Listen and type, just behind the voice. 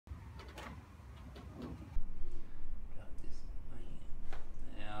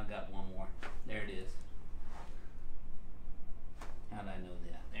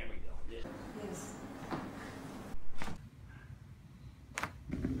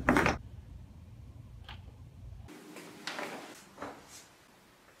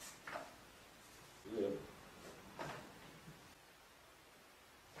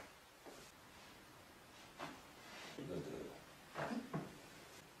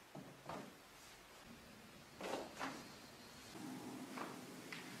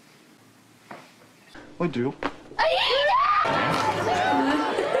I do.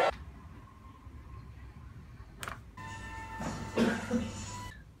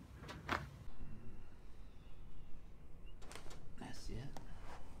 That's it.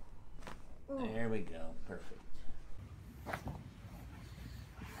 There we go. Perfect.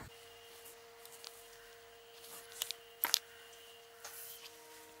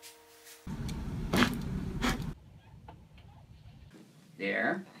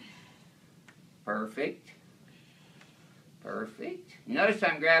 There. Perfect. Perfect. Notice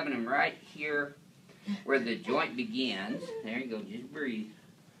I'm grabbing them right here where the joint begins. There you go. Just breathe.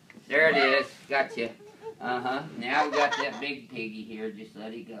 There it is. Gotcha. Uh-huh. Now we got that big piggy here. Just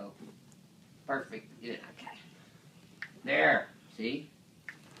let it go. Perfect. Good. Okay. There. See?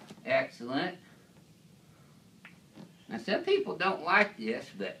 Excellent. Now, some people don't like this,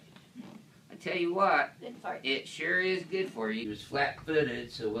 but I tell you what, it sure is good for you. She was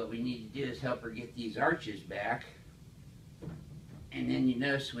flat-footed, so what we need to do is help her get these arches back. And then you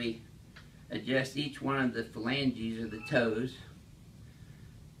notice we adjust each one of the phalanges or the toes.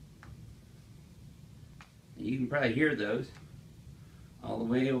 And you can probably hear those all the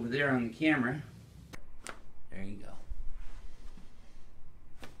way over there on the camera. There you go.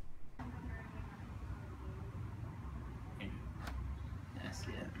 That's it.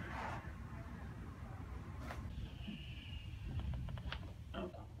 Oh,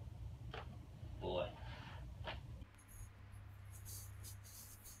 boy.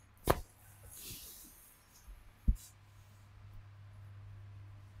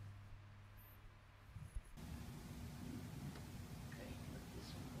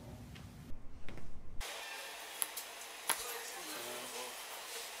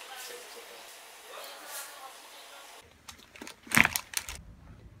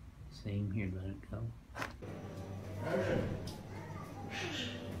 Same here, let it go.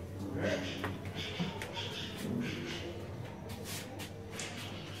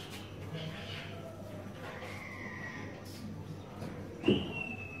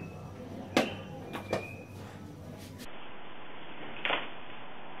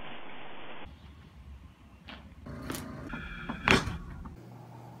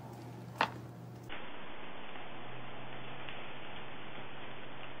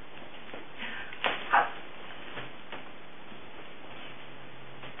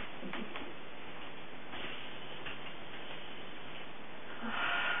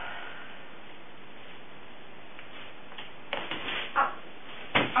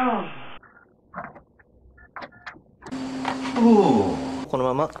 Oh. この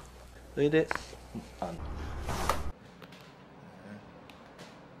ままそれで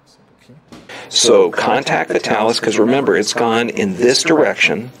So contact the talus, because remember, it's gone in this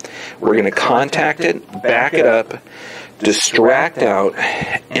direction. We're going to contact it, back it up, distract out,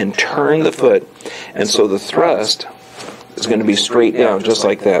 and turn the foot. And so the thrust is going to be straight down, just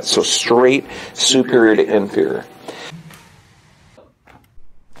like that. So straight, superior to inferior.